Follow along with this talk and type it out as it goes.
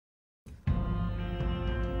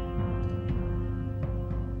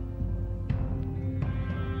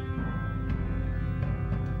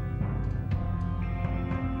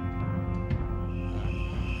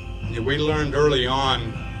we learned early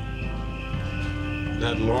on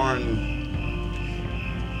that Laurin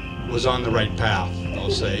was on the right path, I'll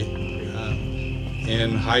say.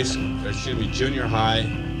 In high school, excuse me, junior high,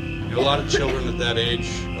 a lot of children at that age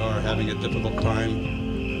are having a difficult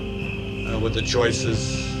time with the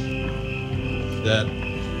choices that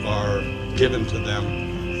are given to them.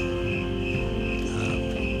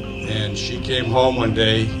 And she came home one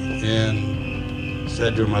day and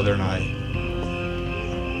said to her mother and I,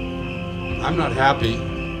 "I'm not happy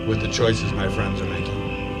with the choices my friends are making.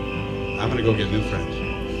 I'm going to go get new friends."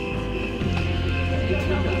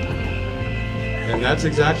 And that's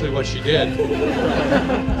exactly what she did.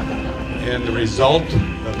 And the result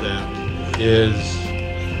of that is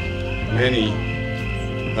many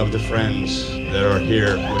of the friends that are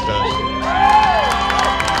here with us.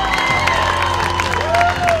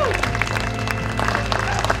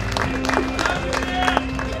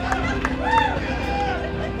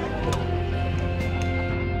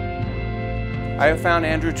 I have found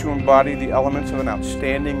Andrew to embody the elements of an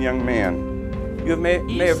outstanding young man. You may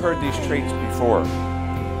have heard these traits before: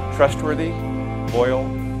 trustworthy, loyal,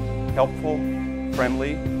 helpful,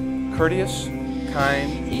 friendly, courteous, kind,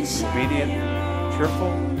 obedient,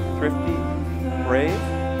 cheerful, thrifty, brave,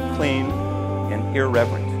 clean, and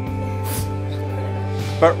irreverent.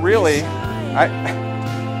 But really, I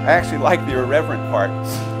actually like the irreverent part.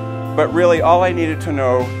 But really, all I needed to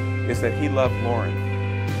know is that he loved Laurin.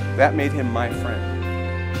 That made him my friend.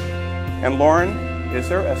 And Laurin, is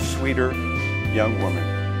there a sweeter young woman?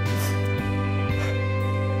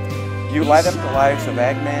 You light up the lives of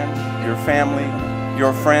Agman, your family,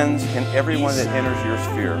 your friends, and everyone that enters your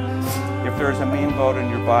sphere. If there is a mean bone in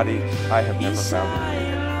your body, I have never found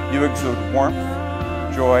it. You exude warmth,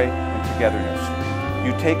 joy, and togetherness.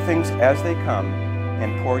 You take things as they come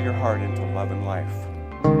and pour your heart into love and life.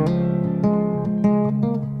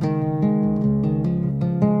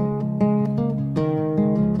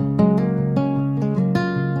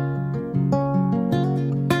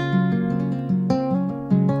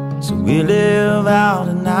 We live out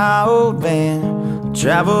in our old van,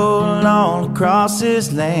 travel all across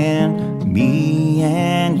this land, me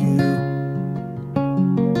and you.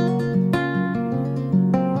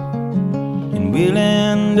 And we'll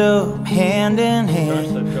end up hand in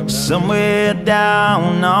hand, somewhere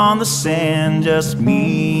down on the sand, just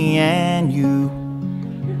me and you.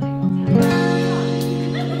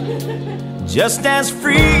 Just as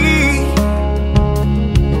free,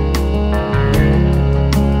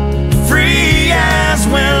 as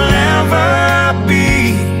we'll ever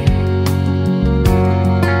be,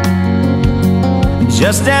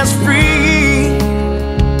 just as free,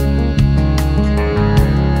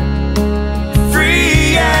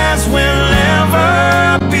 free as we'll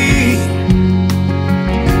ever be.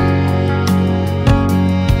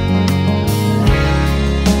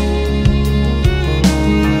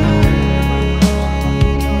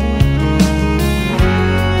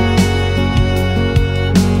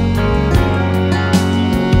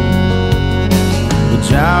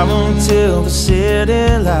 Drive until the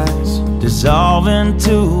city lights dissolve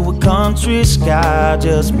into a country sky,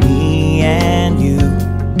 just me and you.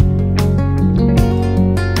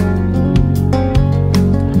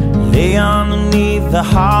 Lay underneath the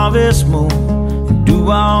harvest moon and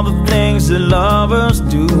do all the things that lovers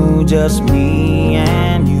do, just me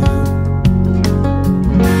and you.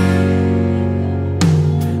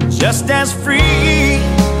 Just as free,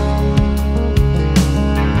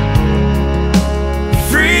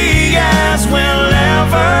 free as we'll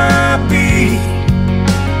ever be,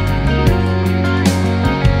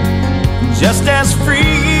 just as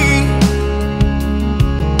free,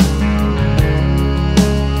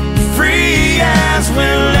 free as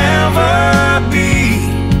we'll ever be,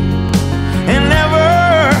 and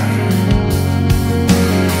ever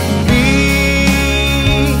be.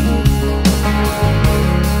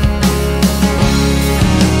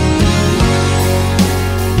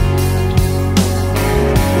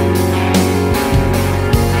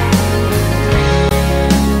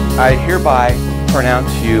 I hereby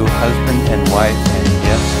pronounce you husband and wife, and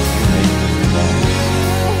yes, you may be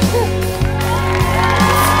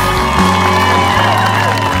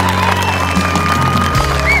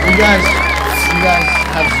You guys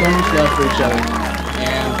have so much love for each other,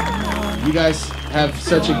 and you guys have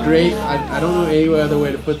such a great, I don't know any other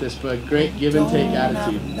way to put this, but great give and take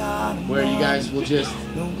attitude, where you guys will just,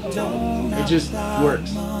 it just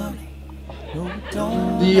works.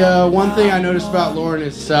 The one thing I noticed about Laurin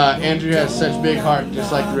is Andrew has such big heart,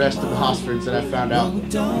 just like the rest of the Hosfords that I found out.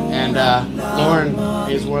 And Laurin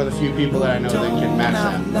is one of the few people that I know that can match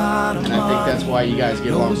that. And I think that's why you guys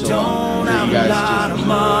get along so well. That you guys just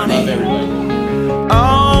love everybody.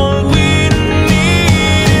 All we need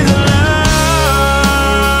is love.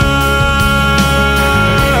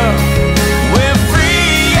 We're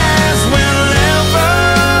free as we'll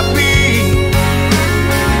ever be,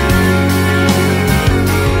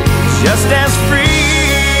 just as free.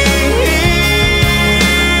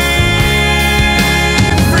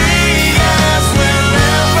 Free as we'll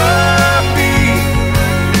ever be.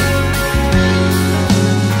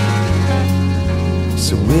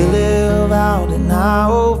 So we live out in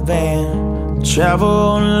our old van, travel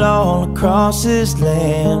all across this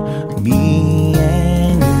land, me and